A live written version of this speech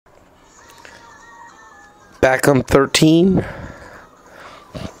Backkom-13.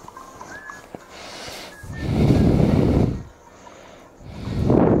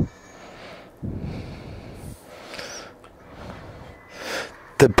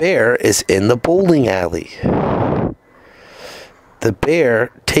 The bear is in the bowling alley. The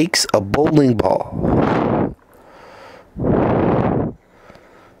bear takes a bowling ball.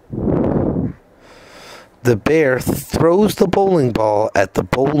 The bear throws the bowling ball at the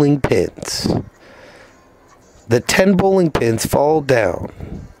bowling pins. The 10 bowling pins fall down.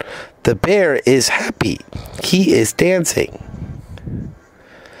 The bear is happy. He is dancing.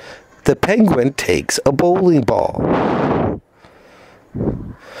 The penguin takes a bowling ball.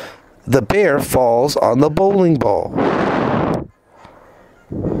 The bear falls on the bowling ball.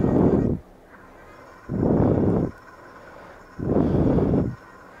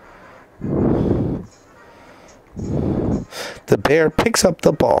 The bear picks up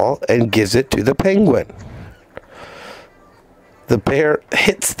the ball and gives it to the penguin. The bear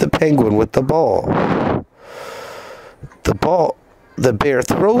hits the penguin with the ball. The bear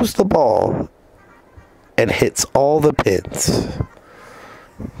throws the ball and hits all the pins.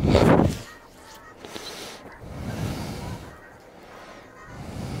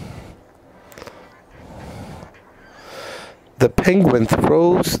 The penguin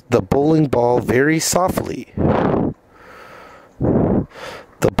throws the bowling ball very softly.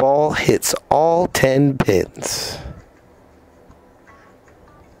 The ball hits all 10 pins.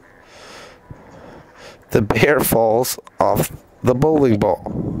 The bear falls off the bowling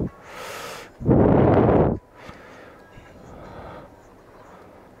ball.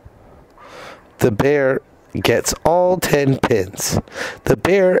 The bear gets all 10 pins. The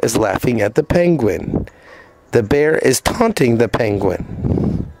bear is laughing at the penguin. The bear is taunting the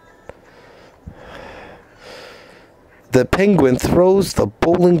penguin. The penguin throws the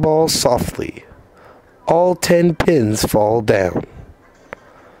bowling ball softly. All 10 pins fall down.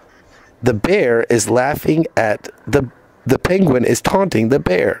 The bear is laughing at the penguin is taunting the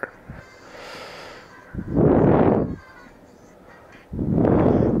bear.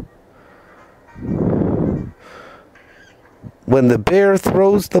 When the bear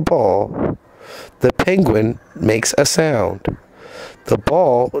throws the ball, the penguin makes a sound. The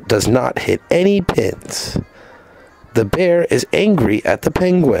ball does not hit any pins. The bear is angry at the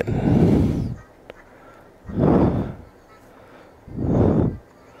penguin.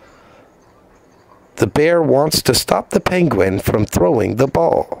 The bear wants to stop the penguin from throwing the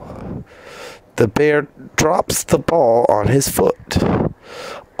ball. The bear drops the ball on his foot.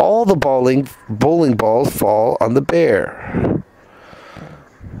 All the bowling balls fall on the bear.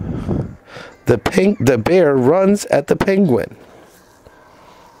 The bear runs at the penguin.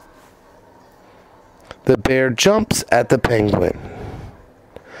 The bear jumps at the penguin.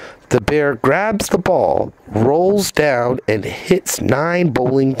 The bear grabs the ball, rolls down, and hits 9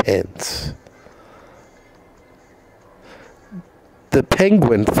 bowling pins. The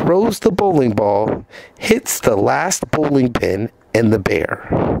penguin throws the bowling ball, hits the last bowling pin, and the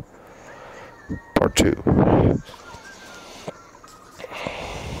bear. Part 2.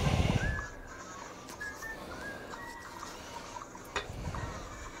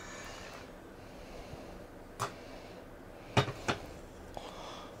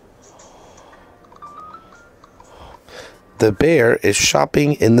 The bear is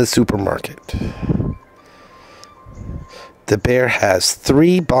shopping in the supermarket. The bear has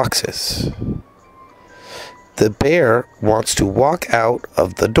 3 boxes. The bear wants to walk out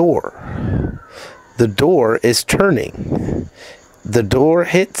of the door. The door is turning. The door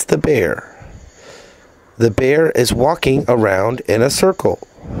hits the bear. The bear is walking around in a circle.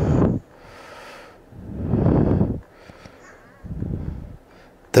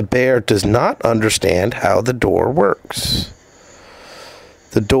 The bear does not understand how the door works.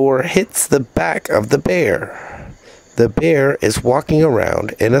 The door hits the back of the bear. The bear is walking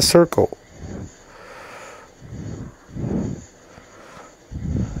around in a circle.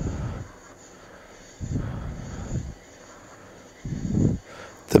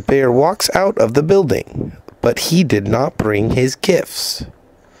 The bear walks out of the building, but he did not bring his gifts.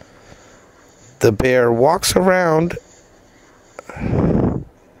 The bear walks around.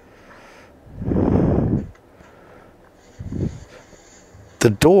 The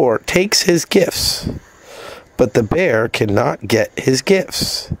door takes his gifts, but the bear cannot get his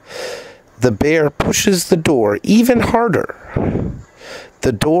gifts. The bear pushes the door even harder.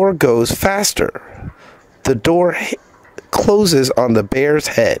 The door goes faster. The door closes on the bear's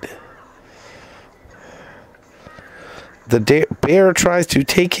head. The bear tries to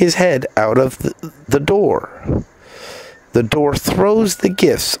take his head out of the door. The door throws the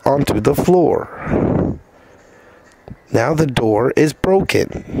gifts onto the floor. Now the door is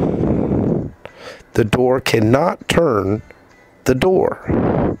broken. The door cannot turn the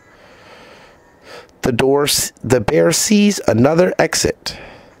door. The bear sees another exit.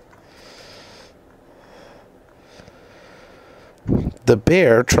 The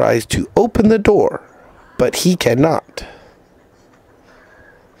bear tries to open the door, but he cannot.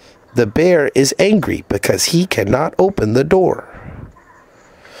 The bear is angry because he cannot open the door.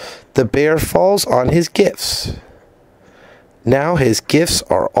 The bear falls on his gifts. Now his gifts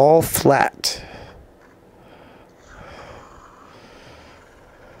are all flat.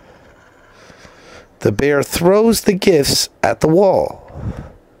 The bear throws the gifts at the wall.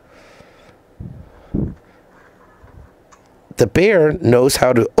 The bear knows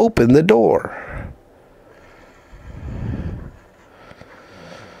how to open the door.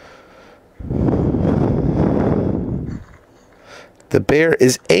 The bear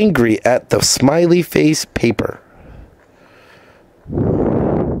is angry at the smiley face paper.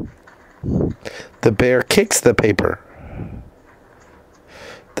 The bear kicks the paper.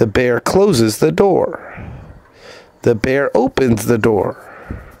 The bear closes the door. The bear opens the door.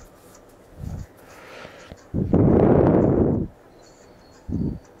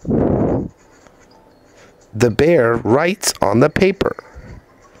 The bear writes on the paper.